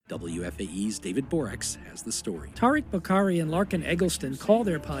WFAE's David Borex has the story. Tariq Bokhari and Larkin Eggleston call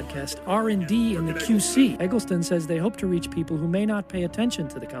their podcast R&D in the QC. Eggleston says they hope to reach people who may not pay attention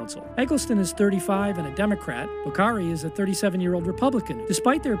to the council. Eggleston is 35 and a Democrat. Bokhari is a 37-year-old Republican.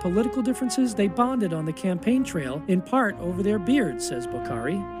 Despite their political differences, they bonded on the campaign trail, in part over their beards, says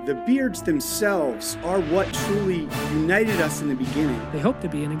Bokhari. The beards themselves are what truly united us in the beginning. They hope to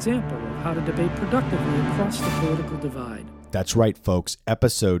be an example of how to debate productively across the political divide. That's right, folks.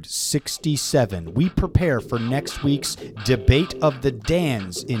 Episode 67. We prepare for next week's Debate of the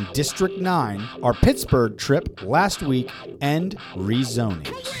Dans in District 9, our Pittsburgh trip last week, and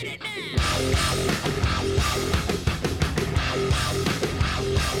rezonings.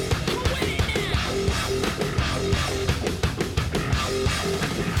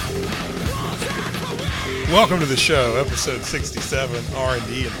 Welcome to the show, episode 67,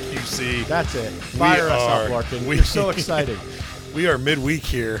 R&D and QC. That's it. Fire us up, Larkin. We're so excited. We are midweek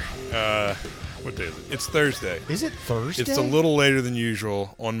here. What day is it? It's Thursday. Is it Thursday? It's a little later than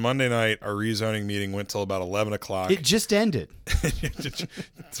usual. On Monday night, our rezoning meeting went till about 11 o'clock. It just ended.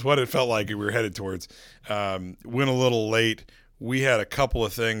 It's what it felt like we were headed towards. Went a little late. We had a couple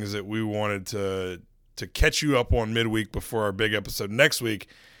of things that we wanted to catch you up on midweek before our big episode next week.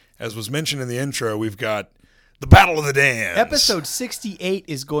 As was mentioned in the intro, we've got the Battle of the Dans. Episode 68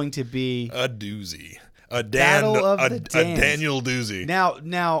 is going to be a doozy. A Daniel doozy.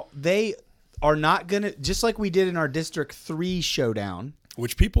 Now they are not going to, just like we did in our District 3 showdown.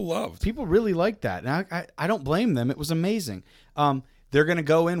 Which people loved. People really liked that. And I don't blame them. It was amazing. They're going to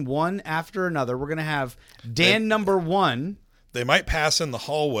go in one after another. We're going to have Dan number 1. They might pass in the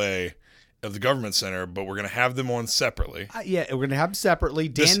hallway of the government center, but we're going to have them on separately. Yeah, we're going to have them separately.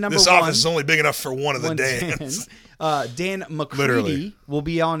 This Number this 1. office is only big enough for one of the Dans. Dan McCready will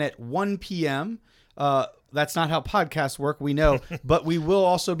be on at 1 p.m. That's not how podcasts work, we know, but we will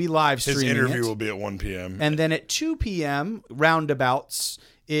also be live streaming. His interview will be at 1 p.m. And then at 2 p.m., roundabouts,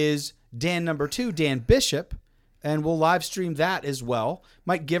 is Dan number 2, Dan Bishop, and we'll live stream that as well.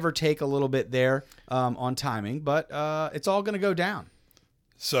 Might give or take a little bit there on timing, but it's all going to go down.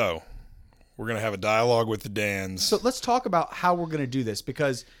 So we're going to have a dialogue with the Dans. So let's talk about how we're going to do this,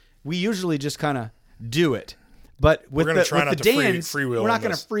 because we usually just kind of do it. But with the Dans, we're not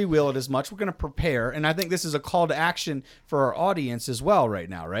going to freewheel it as much. We're going to prepare, and I think this is a call to action for our audience as well right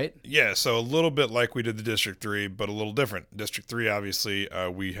now, right? Yeah, so a little bit like we did the District 3, but a little different. District 3, obviously,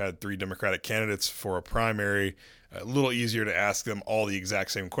 we had 3 Democratic candidates for a primary. A little easier to ask them all the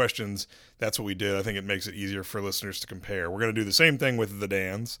exact same questions. That's what we did. I think it makes it easier for listeners to compare. We're going to do the same thing with the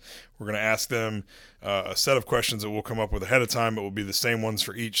Dans. We're going to ask them a set of questions that we'll come up with ahead of time. It will be the same ones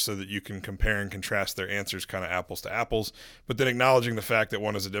for each so that you can compare and contrast their answers kind of apples to apples, but then acknowledging the fact that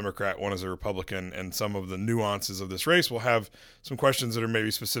one is a Democrat, one is a Republican, and some of the nuances of this race will have some questions that are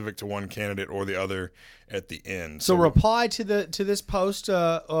maybe specific to one candidate or the other at the end. So reply to this post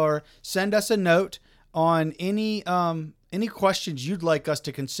or send us a note on any questions you'd like us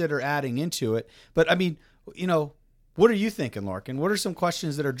to consider adding into it. But I mean, what are you thinking, Larkin? What are some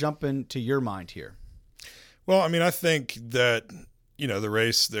questions that are jumping to your mind here? Well, I mean, I think that, the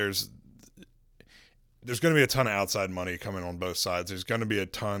race, there's going to be a ton of outside money coming on both sides. There's going to be a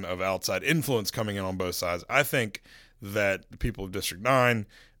ton of outside influence coming in on both sides. I think that the people of District 9,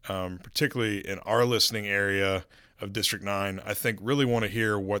 particularly in our listening area of District 9, I think really want to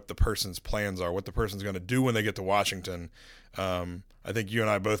hear what the person's plans are, what the person's going to do when they get to Washington. I think you and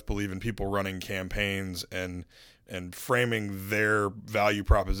I both believe in people running campaigns and framing their value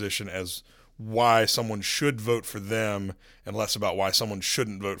proposition as why someone should vote for them and less about why someone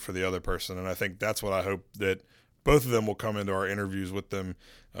shouldn't vote for the other person. And I think that's what I hope that both of them will come into our interviews with them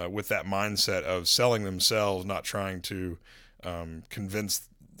with that mindset of selling themselves, not trying to convince,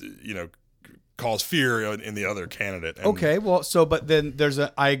 cause fear in the other candidate. Okay, well, but then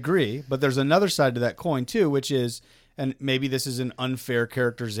I agree, but there's another side to that coin too, which is, and maybe this is an unfair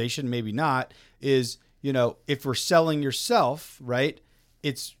characterization, maybe not, is, if we're selling yourself, right,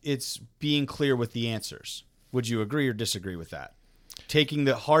 it's being clear with the answers. Would you agree or disagree with that? Taking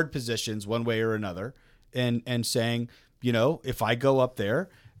the hard positions one way or another and saying, if I go up there,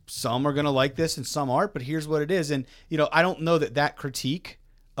 some are going to like this and some aren't, but here's what it is. And, I don't know that critique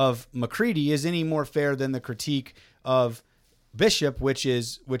of McCready is any more fair than the critique of Bishop, which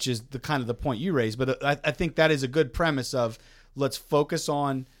is the kind of the point you raised. But I think that is a good premise of let's focus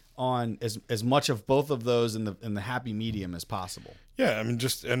on as much of both of those in the happy medium as possible. Yeah, I mean,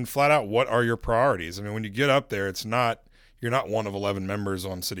 and flat out, what are your priorities? I mean, when you get up there, it's not, you're not one of 11 members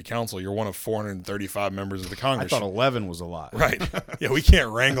on city council. You're one of 435 members of the I Congress. thought 11 was a lot. Right. Yeah, we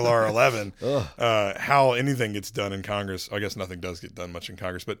can't wrangle our 11. How anything gets done in Congress. I guess nothing does get done much in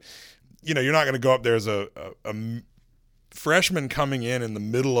Congress. But, you're not going to go up there as a freshman coming in the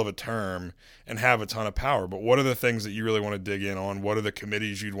middle of a term and have a ton of power. But what are the things that you really want to dig in on? What are the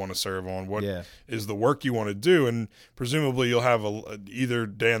committees you'd want to serve on? What is the work you want to do? And presumably you'll have either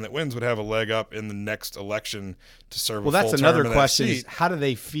Dan that wins would have a leg up in the next election to serve a full term. Well, that's another in question. that Is seat. how do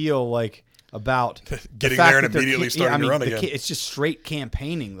they feel like about Getting the fact there and that they're immediately starting to run again? It's just straight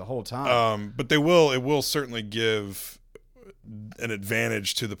campaigning the whole time. But it will certainly give an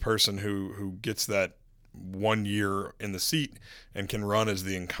advantage to the person who gets that 1 year in the seat and can run as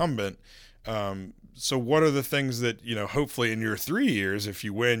the incumbent. So what are the things that, hopefully in your 3 years, if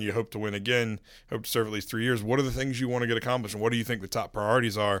you win, you hope to win again, hope to serve at least 3 years. What are the things you want to get accomplished? And what do you think the top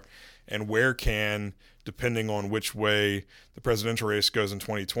priorities are? And where can, depending on which way the presidential race goes in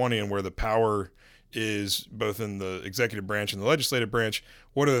 2020 and where the power is both in the executive branch and the legislative branch,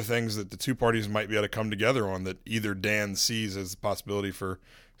 what are the things that the two parties might be able to come together on that either Dan sees as the possibility for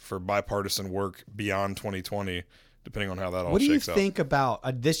bipartisan work beyond 2020, depending on how that all shakes out? What do you think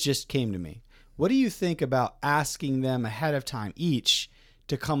about, this just came to me, what do you think about asking them ahead of time each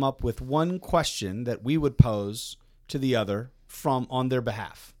to come up with one question that we would pose to the other on their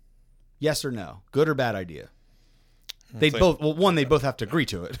behalf? Yes or no? Good or bad idea? They both have to agree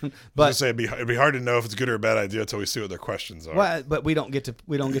to it. But I was gonna say it'd be hard to know if it's a good or a bad idea until we see what their questions are. Well, but we don't get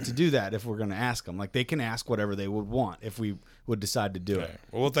to do that if we're going to ask them. Like, they can ask whatever they would want if we would decide to do it.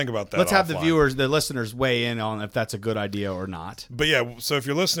 Well, we'll think about that. Let's have the offline. the listeners weigh in on if that's a good idea or not. But yeah, so if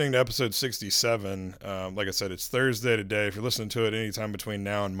you're listening to episode 67, like I said, it's Thursday today. If you're listening to it anytime between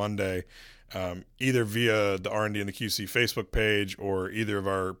now and Monday, either via the R&D and the QC Facebook page or either of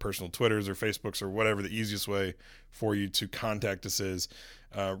our personal Twitters or Facebooks or whatever the easiest way for you to contact us is,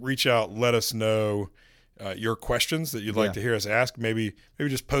 reach out, let us know your questions that you'd like to hear us ask. Maybe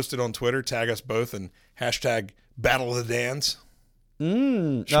just post it on Twitter, tag us both, and hashtag Battle of the Dans.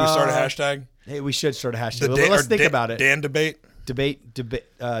 Should we start a hashtag? Hey, we should start a hashtag. Let's think about it. Dan debate. The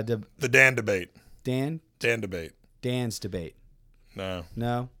Dan debate. Dan debate. Dan's debate. No.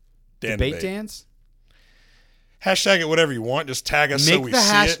 Dan debate Dan's. Hashtag it whatever you want. Just tag us Make so we the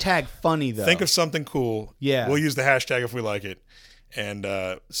see hashtag it. funny though. Think of something cool. Yeah. We'll use the hashtag if we like it, and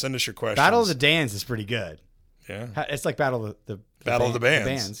send us your questions. Battle of the Dans is pretty good. Yeah. It's like Battle of the Battle of the Bands.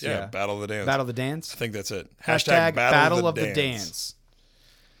 bands. Yeah. Battle of the Dans. Battle of the Dans. I think that's it. Hashtag Battle of the Dans.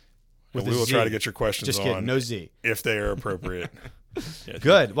 And we will try to get your questions Just on. kidding. No Z. If they are appropriate. Yeah.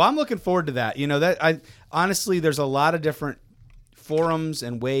 Good. Well, I'm looking forward to that. That I honestly, there's a lot of different forums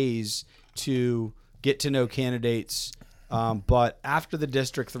and ways to get to know candidates. But after the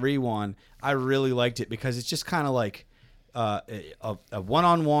District 3 one, I really liked it because it's just kind of like a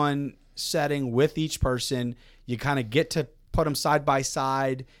one-on-one setting with each person. You kind of get to put them side by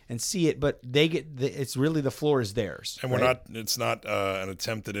side and see it, but it's really the floor is theirs. And it's not an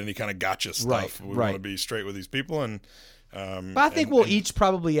attempt at any kind of gotcha stuff. We want to be straight with these people. And but I think we'll each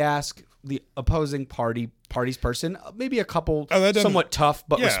probably ask the opposing party's person maybe a couple somewhat tough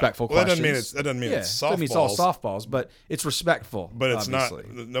but respectful questions. That doesn't mean it's softballs. That means it's all softballs, but it's respectful. But it's obviously.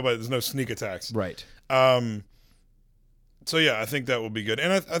 There's no sneak attacks. Right. So yeah, I think that will be good,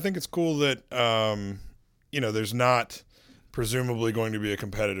 and I think it's cool that there's not presumably going to be a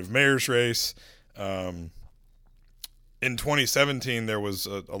competitive mayor's race. In 2017, there was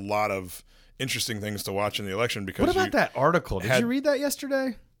a lot of interesting things to watch in the election because. What about that article? Did you read that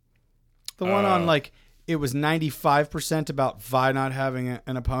yesterday? The one on it was 95% about Vi not having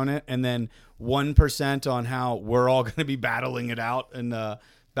an opponent, and then 1% on how we're all going to be battling it out in the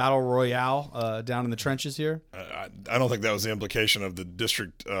battle royale down in the trenches here. I don't think that was the implication of the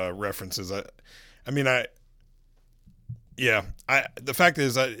district references. The fact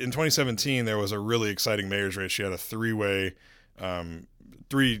is that in 2017 there was a really exciting mayor's race. You had a three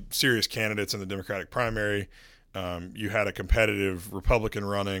serious candidates in the Democratic primary. You had a competitive Republican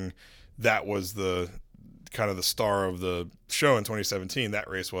running. That was the kind of the star of the show in 2017. That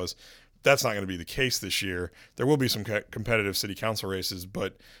race was. That's not going to be the case this year. There will be some competitive city council races,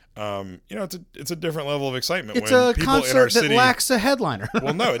 but it's a different level of excitement. It's when a people in our concert city, that lacks a headliner.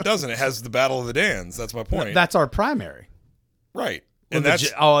 Well, no, it doesn't. It has the Battle of the Dans. That's my point. That's our primary, right? And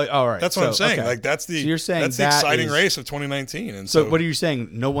all right. That's what I'm saying. Okay. Like that's the so you're saying that's the exciting race of 2019. And so, what are you saying?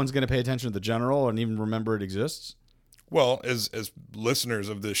 No one's going to pay attention to the general and even remember it exists? Well, as listeners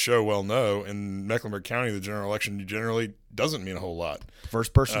of this show well know, in Mecklenburg County, the general election generally doesn't mean a whole lot.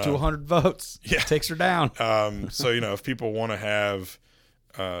 First person to 100 votes, takes her down. So if people want to have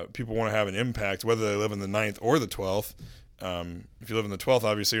an impact, whether they live in the 9th or the 12th, If you live in the 12th,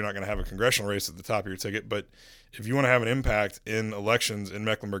 obviously you're not going to have a congressional race at the top of your ticket. But if you want to have an impact in elections in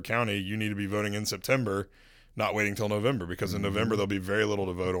Mecklenburg County, you need to be voting in September, not waiting till November, because in November there'll be very little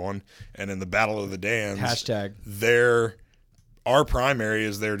to vote on. And in the Battle of the Dans, our primary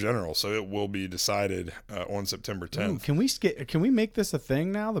is their general, so it will be decided on September 10th. Ooh, can we make this a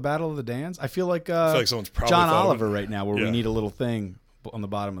thing now? The Battle of the Dans. I feel like someone's probably John Oliver right now, where Yeah. we need a little thing on the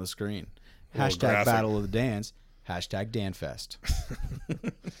bottom of the screen. Hashtag graphic. Battle of the Dans. Hashtag DanFest.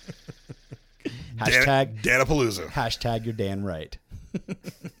 Hashtag Danapalooza. Hashtag you're Dan right.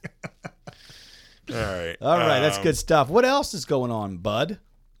 All right. All right, that's good stuff. What else is going on, bud?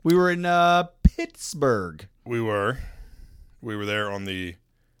 We were in Pittsburgh. We were there on the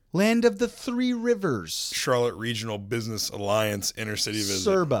Land of the Three Rivers. Charlotte Regional Business Alliance intercity visit.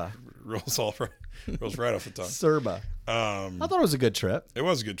 Serba. Rolls right off the tongue. Serba. I thought it was a good trip. It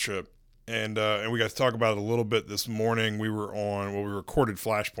was a good trip. And we got to talk about it a little bit this morning. We recorded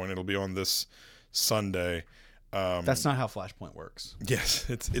Flashpoint. It'll be on this Sunday. That's not how Flashpoint works. Yes,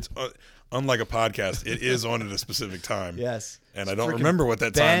 it's unlike a podcast. It is on at a specific time. Yes. And I don't remember what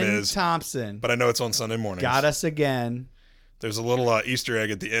that time Ben is. Thompson. But I know it's on Sunday mornings. Got us again. There's a little Easter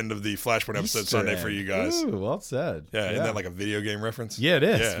egg at the end of the Flashpoint episode Sunday for you guys. Ooh, well said. Yeah, isn't that like a video game reference? Yeah, it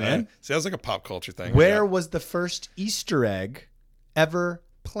is, man. See, that's like a pop culture thing. Where was the first Easter egg ever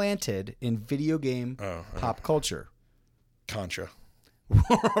planted in video game pop culture? Contra.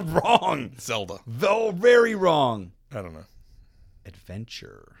 Wrong. Zelda. Though very wrong. I don't know.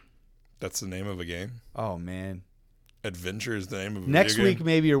 Adventure. That's the name of a game? Oh, man. Adventure is the name of a Next video game? week,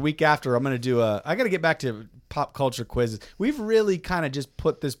 maybe, or week after, I'm going to do I got to get back to pop culture quizzes. We've really kind of just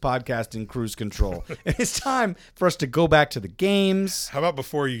put this podcast in cruise control. And it's time for us to go back to the games. How about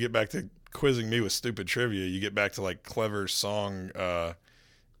before you get back to quizzing me with stupid trivia, you get back to like clever song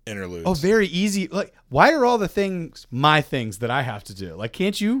interludes? Oh, very easy. Like, why are all the things my things that I have to do? Like,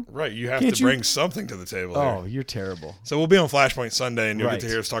 can't you? Right, you have Can't to you- bring something to the table Oh, here. you're terrible. So we'll be on Flashpoint Sunday, and you'll Right. get to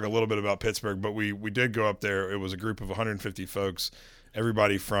hear us talk a little bit about Pittsburgh. But we did go up there. It was a group of 150 folks,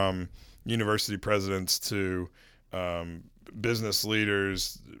 everybody from university presidents to business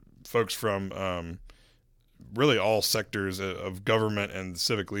leaders, folks from really all sectors of government and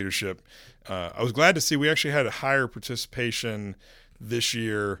civic leadership. I was glad to see we actually had a higher participation this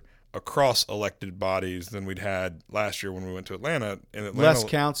year across elected bodies than we'd had last year when we went to Atlanta. In Atlanta, Less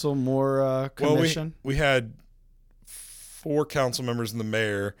council, more commission. we had 4 council members and the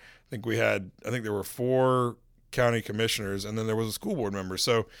mayor. I think there were 4 county commissioners, and then there was a school board member.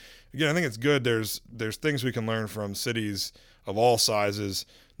 So again, I think it's good. There's things we can learn from cities of all sizes.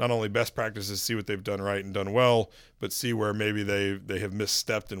 Not only best practices, see what they've done right and done well, but see where maybe they have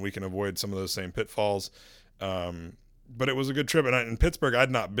misstepped, and we can avoid some of those same pitfalls. But it was a good trip, and in Pittsburgh,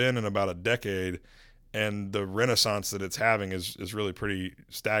 I'd not been in about a decade, and the renaissance that it's having is really pretty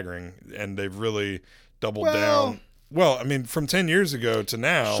staggering, and they've really doubled down. Well, I mean, from 10 years ago to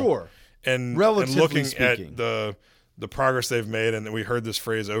now, Sure. and Relatively looking speaking. at the progress they've made, and we heard this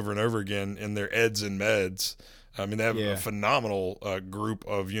phrase over and over again in their eds and meds. I mean, they have a phenomenal group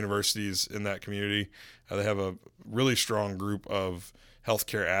of universities in that community. They have a really strong group of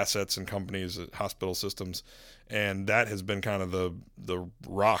healthcare assets and companies, hospital systems, and that has been kind of the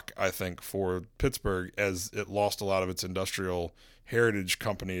rock, I think, for Pittsburgh as it lost a lot of its industrial heritage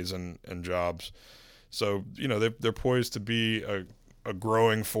companies and jobs. So, you know, they're poised to be a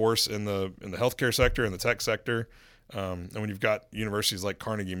growing force in the healthcare sector and the tech sector. And when you've got universities like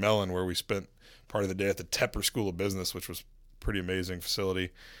Carnegie Mellon, where we spent part of the day at the Tepper School of Business, which was a pretty amazing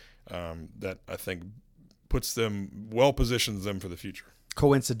facility, that I think positions them for the future.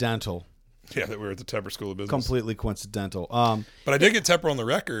 Coincidental. Yeah, that we were at the Tepper School of Business. Completely coincidental. But I did get Tepper on the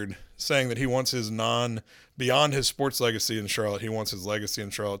record saying that he wants his beyond his sports legacy in Charlotte, he wants his legacy in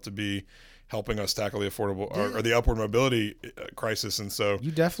Charlotte to be helping us tackle the affordable or the upward mobility crisis. And so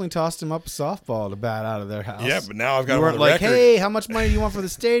You definitely tossed him up a softball to bat out of their house. yeah, but now I've got You him on weren't the like, record. hey, how much money do you want for the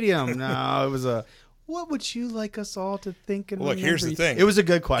stadium? No, it was what would you like us all to think and Well, look, here's the remember? thing. It was a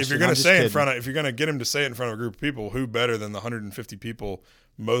good question. If you're going I'm to just say kidding. if you're going to get him to say it in front of a group of people, who better than the 150 people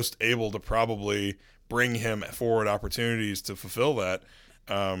most able to probably bring him forward opportunities to fulfill that?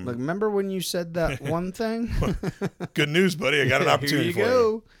 Like, remember when you said that one thing? Good news, buddy. I got an opportunity Here you for go.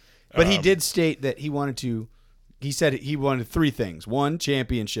 you. But he did state that he said he wanted 3 things. 1,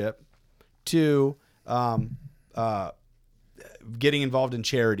 championship. 2, getting involved in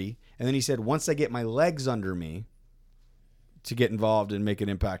charity. And then he said, once I get my legs under me, to get involved and make an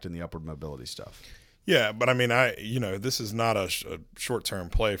impact in the upward mobility stuff. Yeah, but I mean, this is not a short-term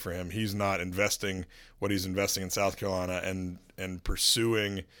play for him. He's not investing what he's investing in South Carolina and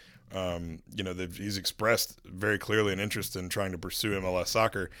pursuing He's expressed very clearly an interest in trying to pursue MLS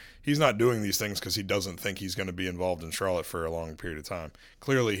soccer. He's not doing these things because he doesn't think he's going to be involved in Charlotte for a long period of time.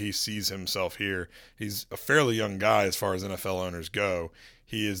 Clearly, he sees himself here. He's a fairly young guy as far as NFL owners go.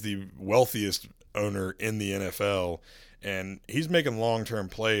 He is the wealthiest owner in the NFL, and he's making long-term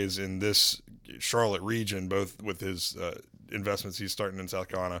plays in this Charlotte region, both with his investments he's starting in South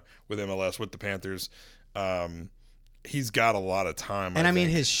Carolina, with MLS, with the Panthers. He's got a lot of time. And I mean,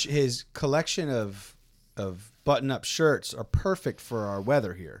 his collection of button-up shirts are perfect for our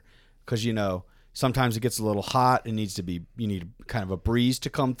weather here, because sometimes it gets a little hot and you need kind of a breeze to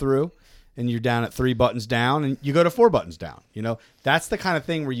come through, and you're down at 3 buttons down, and you go to 4 buttons down. That's the kind of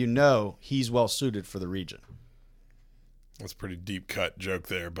thing where he's well suited for the region. That's a pretty deep cut joke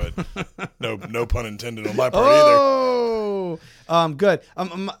there, but no pun intended on my part either. Good.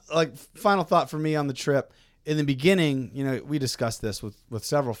 Like, final thought for me on the trip. In the beginning, we discussed this with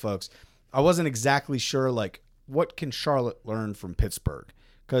several folks. I wasn't exactly sure, like, what can Charlotte learn from Pittsburgh?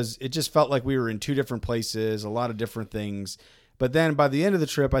 Because it just felt like we were in 2 different places, a lot of different things. But then by the end of the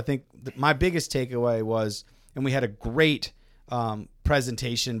trip, I think my biggest takeaway was, and we had a great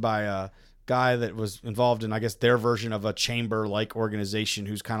presentation by a guy that was involved in, I guess, their version of a chamber-like organization,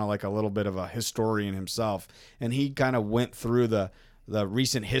 who's kind of like a little bit of a historian himself. And he kind of went through the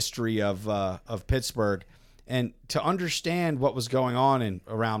recent history of Pittsburgh. And to understand what was going on in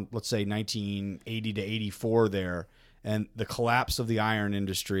around, let's say, 1980 to 84 there, and the collapse of the iron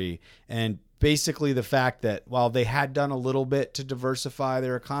industry, and basically the fact that while they had done a little bit to diversify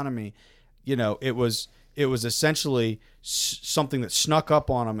their economy, it was essentially something that snuck up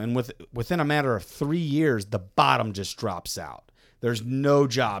on them, and within a matter of 3 years, the bottom just drops out. There's no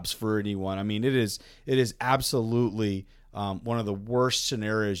jobs for anyone. I mean, it is absolutely one of the worst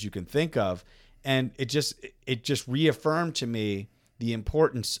scenarios you can think of. And it just reaffirmed to me the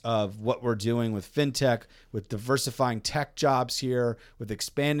importance of what we're doing with fintech, with diversifying tech jobs here, with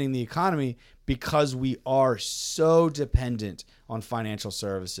expanding the economy, because we are so dependent on financial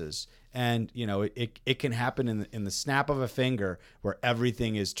services. And it can happen in the snap of a finger, where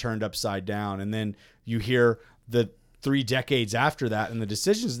everything is turned upside down. And then you hear the 3 decades after that and the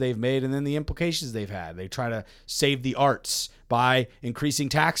decisions they've made, and then the implications they've had. They try to save the arts by increasing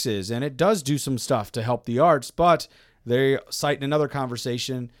taxes, and it does do some stuff to help the arts, but they cite in another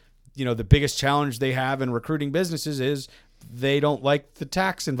conversation, the biggest challenge they have in recruiting businesses is they don't like the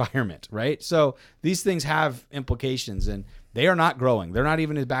tax environment, right? So these things have implications, and they are not growing. They're not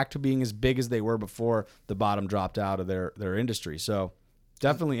even back to being as big as they were before the bottom dropped out of their industry. So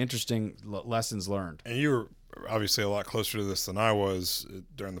definitely interesting lessons learned. And you were obviously a lot closer to this than I was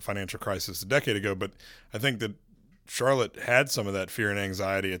during the financial crisis a decade ago, but I think that Charlotte had some of that fear and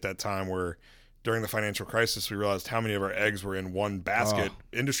anxiety at that time, where during the financial crisis we realized how many of our eggs were in one basket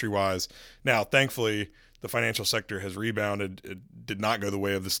industry-wise. Now, thankfully, the financial sector has rebounded. It did not go the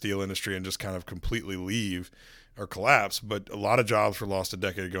way of the steel industry and just kind of completely leave or collapse, but a lot of jobs were lost a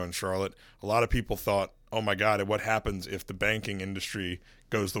decade ago in Charlotte. A lot of people thought, oh my God, what happens if the banking industry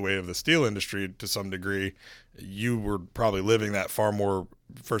goes the way of the steel industry to some degree? You were probably living that far more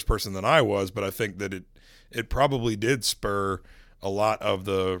first person than I was, but I think that it probably did spur a lot of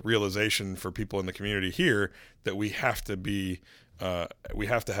the realization for people in the community here that we have to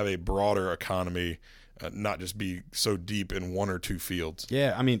have a broader economy, not just be so deep in 1 or 2 fields.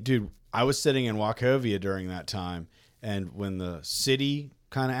 Yeah, I mean, dude, I was sitting in Wachovia during that time, and when the city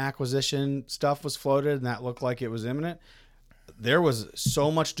kind of acquisition stuff was floated and that looked like it was imminent, there was so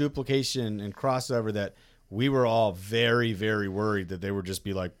much duplication and crossover that we were all very, very worried that they would just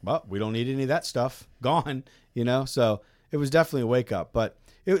be like, well, we don't need any of that stuff. Gone, So it was definitely a wake up. But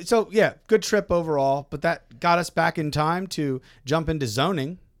good trip overall. But that got us back in time to jump into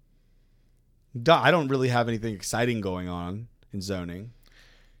zoning. I don't really have anything exciting going on in zoning.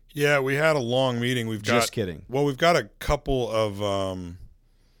 Yeah, we had a long meeting. Just kidding. Well, we've got a couple of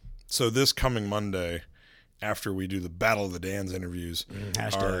so this coming Monday, after we do the Battle of the Dans interviews,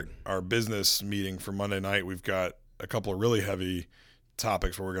 our business meeting for Monday night, we've got a couple of really heavy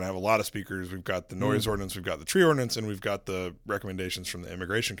topics where we're going to have a lot of speakers. We've got the noise ordinance, we've got the tree ordinance, and we've got the recommendations from the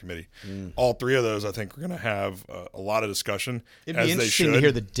immigration committee. All 3 of those, I think, we're going to have a lot of discussion. It'd be interesting to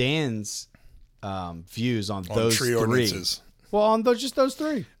hear the Dan's views on those tree 3. Ordinances. Well, on just those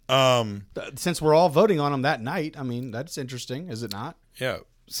 3. Since we're all voting on them that night, I mean, that's interesting, is it not? Yeah.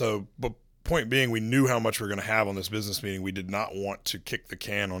 So, but point being, we knew how much we were going to have on this business meeting. We did not want to kick the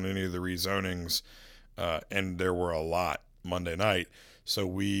can on any of the rezonings, and there were a lot Monday night. So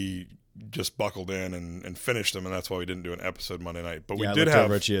we just buckled in and finished them, and that's why we didn't do an episode Monday night. But we did have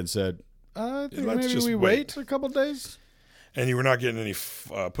Richie and said, I think let's maybe just we wait a couple days. And you were not getting any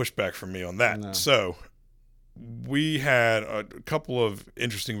pushback from me on that. No. So we had a couple of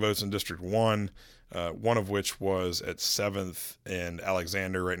interesting votes in District 1, one of which was at 7th and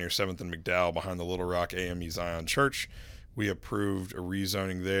Alexander, right near 7th and McDowell, behind the Little Rock AME Zion Church. We approved a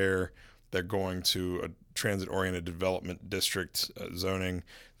rezoning there. They're going to a transit-oriented development district zoning.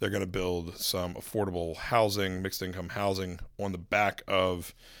 They're going to build some affordable housing, mixed-income housing, on the back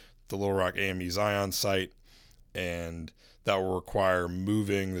of the Little Rock AME Zion site, and that will require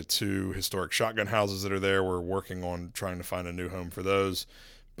moving the 2 historic shotgun houses that are there. We're working on trying to find a new home for those.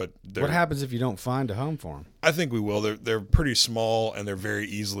 But What happens if you don't find a home for them? I think we will. They're pretty small and they're very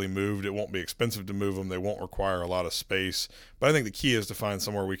easily moved. It won't be expensive to move them. They won't require a lot of space. But I think the key is to find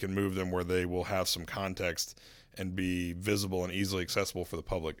somewhere we can move them where they will have some context and be visible and easily accessible for the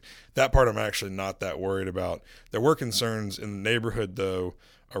public. That part I'm actually not that worried about. There were concerns in the neighborhood, though,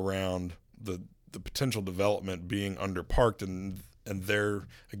 around the potential development being underparked, and there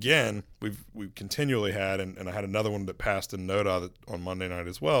again we've continually had, and I had another one that passed in NODA on Monday night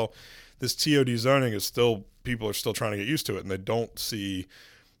as well. This TOD zoning is still, people are still trying to get used to it, and they don't see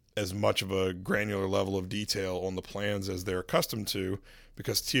as much of a granular level of detail on the plans as they're accustomed to,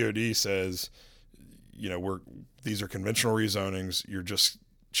 because TOD says, these are conventional rezonings. You're just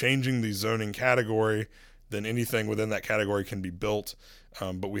changing the zoning category, then anything within that category can be built,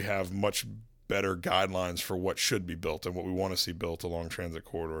 but we have much better guidelines for what should be built and what we want to see built along transit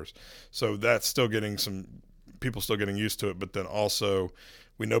corridors. So that's still getting people still getting used to it, but then also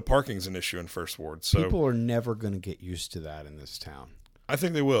we know parking's an issue in First Ward. So People are never going to get used to that in this town. I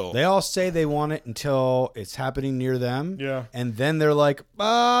think they will. They all say they want it until it's happening near them. Yeah. And then they're like,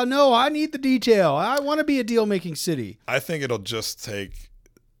 no, I need the detail. I want to be a deal-making city. I think it'll just take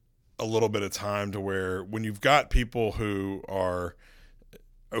a little bit of time to where when you've got people who are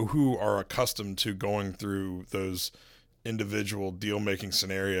accustomed to going through those individual deal-making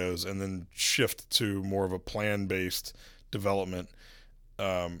scenarios and then shift to more of a plan-based development,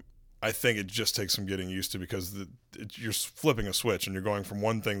 I think it just takes some getting used to, because you're flipping a switch and you're going from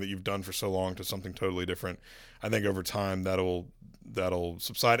one thing that you've done for so long to something totally different. I think over time that'll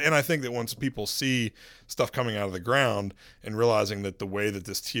subside. And I think that once people see stuff coming out of the ground and realizing that the way that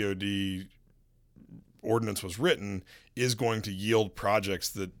this TOD ordinance was written is going to yield projects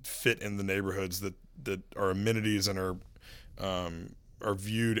that fit in the neighborhoods that are amenities and are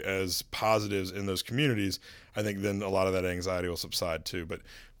viewed as positives in those communities, I think then a lot of that anxiety will subside too. But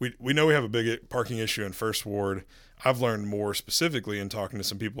we know we have a big parking issue in First Ward. I've learned more specifically in talking to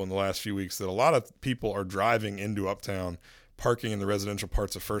some people in the last few weeks that a lot of people are driving into Uptown, parking in the residential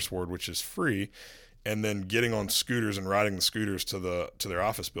parts of First Ward, which is free, and then getting on scooters and riding the scooters to their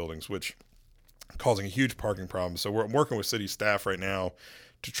office buildings, which causing a huge parking problem. So we're working with city staff right now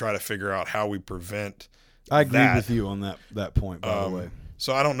to try to figure out how we prevent I agree that. with you on that point, by the way.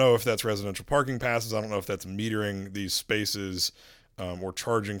 So I don't know if that's residential parking passes. I don't know if that's metering these spaces or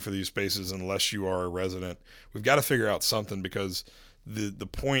charging for these spaces unless you are a resident. We've got to figure out something, because the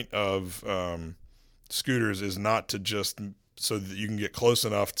point of scooters is not to just so that you can get close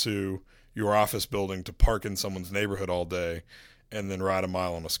enough to your office building to park in someone's neighborhood all day and then ride a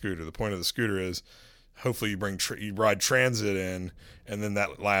mile on a scooter. The point of the scooter is hopefully you ride transit in, and then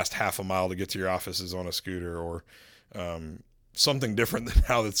that last half a mile to get to your office is on a scooter, or something different than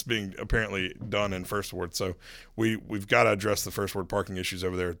how that's being apparently done in First Ward. So we've got to address the First Ward parking issues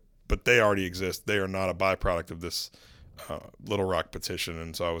over there, but they already exist. They are not a byproduct of this Little Rock petition,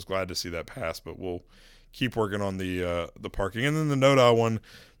 and so I was glad to see that pass. But we'll keep working on the parking. And then the NODA one,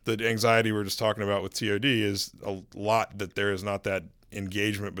 the anxiety we were just talking about with TOD, is a lot that there is not that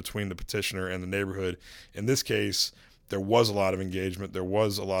engagement between the petitioner and the neighborhood. In this case, there was a lot of engagement. There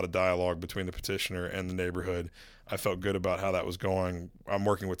was a lot of dialogue between the petitioner and the neighborhood. I felt good about how that was going. I'm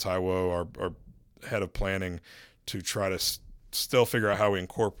working with Taiwo, our head of planning, to try to still figure out how we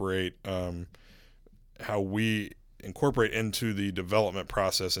incorporate into the development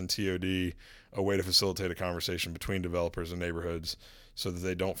process in TOD a way to facilitate a conversation between developers and neighborhoods, so that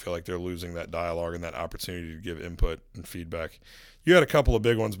they don't feel like they're losing that dialogue and that opportunity to give input and feedback. You had a couple of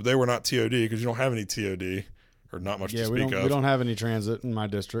big ones, but they were not TOD, because you don't have any TOD, or not much to speak of. We don't have any transit in my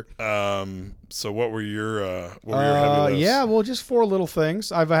district. So what were your heavy lifts? Yeah, well, just 4 little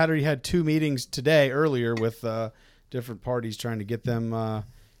things. I've already had 2 meetings earlier with different parties trying to get them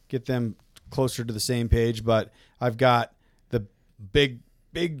closer to the same page. But I've got the big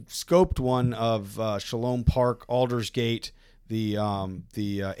scoped one of Shalom Park, Aldersgate,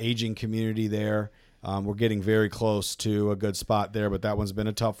 the aging community there. We're getting very close to a good spot there, but that one's been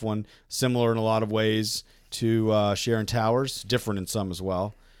a tough one. Similar in a lot of ways to Sharon Towers, different in some as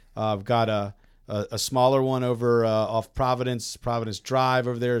well. I've got a smaller one over off Providence Drive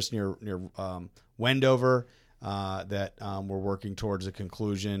over there. It's near Wendover that we're working towards a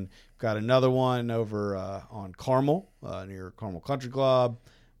conclusion. Got another one over on Carmel near Carmel Country Club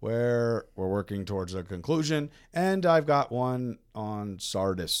where we're working towards a conclusion. And I've got one on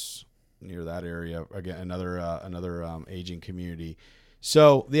Sardis near that area. Again, another aging community.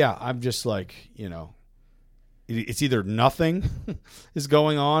 So, yeah, I'm just like, it's either nothing is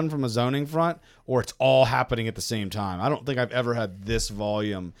going on from a zoning front or it's all happening at the same time. I don't think I've ever had this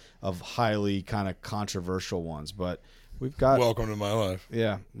volume of highly kind of controversial ones, but we've got welcome to my life.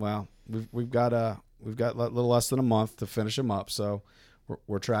 Yeah, well, we've got a little less than a month to finish them up, so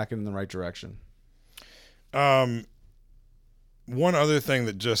we're tracking in the right direction. One other thing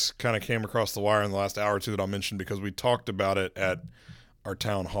that just kind of came across the wire in the last hour or two that I'll mention because we talked about it at our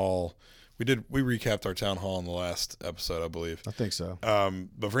town hall. We recapped our town hall in the last episode, I believe. I think so.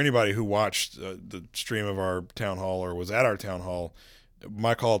 But for anybody who watched the stream of our town hall or was at our town hall,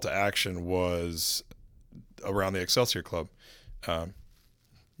 my call to action was around the Excelsior Club.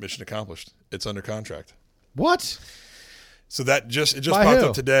 Mission accomplished. It's under contract. What? So that just By popped who?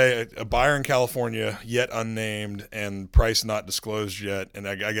 up today. A buyer in California, yet unnamed, and price not disclosed yet. And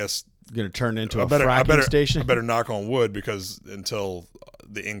I guess Going to turn into a fracking station? I better knock on wood because until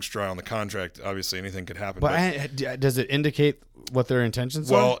the ink's dry on the contract, obviously anything could happen. But does it indicate what their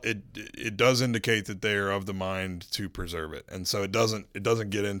intentions are? Well, it does indicate that they are of the mind to preserve it, and so it doesn't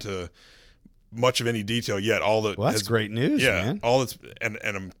get into much of any detail yet. That's great news, man. All that's and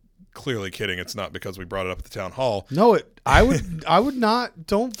I'm clearly kidding. It's not because we brought it up at the town hall. No, I would not.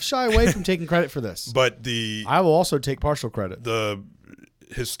 Don't shy away from taking credit for this. But I will also take partial credit. The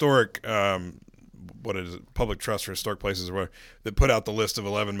historic public trust for historic places or whatever that put out the list of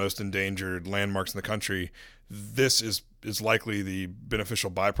 11 most endangered landmarks in the country. This is likely the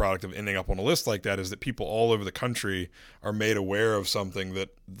beneficial byproduct of ending up on a list like that, is that people all over the country are made aware of something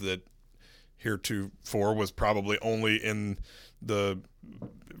that heretofore was probably only in the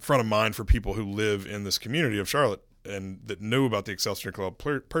front of mind for people who live in this community of Charlotte and that knew about the Excelsior Club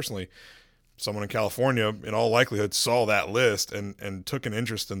personally. Someone in California, in all likelihood, saw that list and took an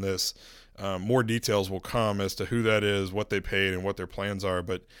interest in this. More details will come as to who that is, what they paid, and what their plans are,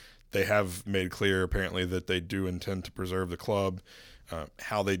 but they have made clear, apparently, that they do intend to preserve the club.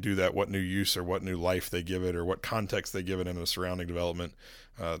 How they do that, what new use or what new life they give it, or what context they give it in a surrounding development,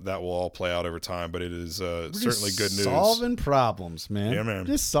 that will all play out over time, but it is certainly good news. Solving problems, man. Yeah, man.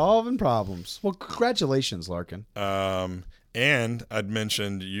 Just solving problems. Well, congratulations, Larkin. And I'd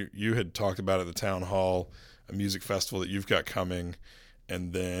mentioned you had talked about at the town hall a music festival that you've got coming,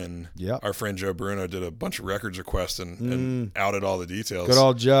 and then our friend Joe Bruno did a bunch of records requests and outed all the details. Good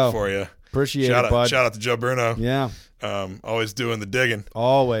old Joe for you. Appreciate it, bud. Shout out to Joe Bruno. Yeah. Always doing the digging.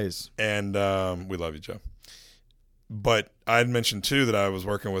 Always. And we love you, Joe. But I had mentioned too that I was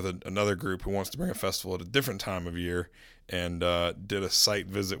working with another group who wants to bring a festival at a different time of year, and did a site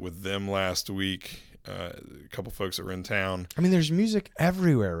visit with them last week. A couple folks that were in town. I mean, there's music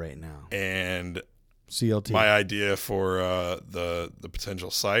everywhere right now. And CLT. My idea for the potential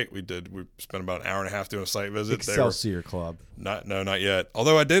site, we spent about an hour and a half doing a site visit. Excelsior Club. Not yet.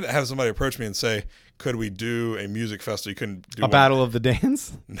 Although I did have somebody approach me and say, could we do a music festival? You couldn't do Battle of the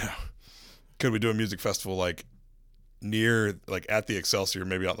Dance? No. Could we do a music festival like at the Excelsior,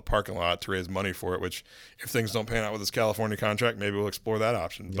 maybe out in the parking lot to raise money for it, which if things don't pan out with this California contract, maybe we'll explore that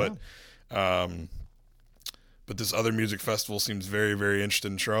option. Yeah. But this other music festival seems very, very interested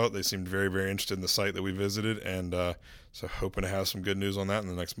in Charlotte. They seemed very, very interested in the site that we visited, and so hoping to have some good news on that in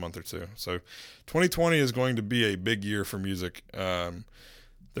the next month or two. So 2020 is going to be a big year for music.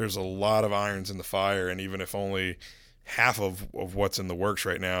 There's a lot of irons in the fire, and even if only half of what's in the works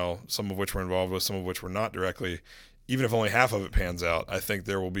right now, some of which we're involved with, some of which we're not directly, even if only half of it pans out, I think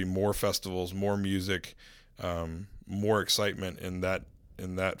there will be more festivals, more music, more excitement in that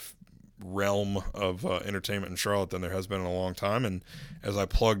realm of entertainment in Charlotte than there has been in a long time. And as I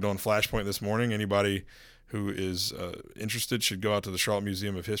plugged on Flashpoint this morning, anybody who is interested should go out to the Charlotte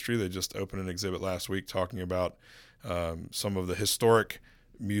Museum of History. They just opened an exhibit last week talking about some of the historic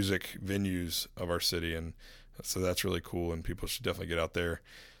music venues of our city, and so that's really cool, and people should definitely get out there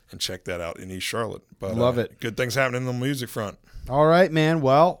and check that out in East Charlotte. But love it. Good things happening on the music front. All right, man.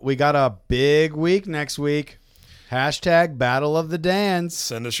 Well, we got a big week next week. Hashtag Battle of the Dance.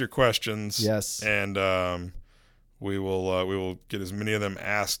 Send us your questions. Yes. And we will get as many of them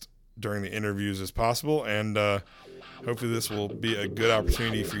asked during the interviews as possible. And hopefully this will be a good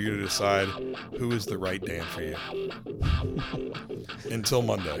opportunity for you to decide who is the right Dan for you. Until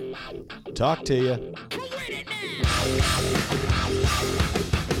Monday. Talk to you. Wait it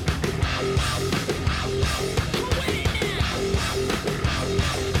now.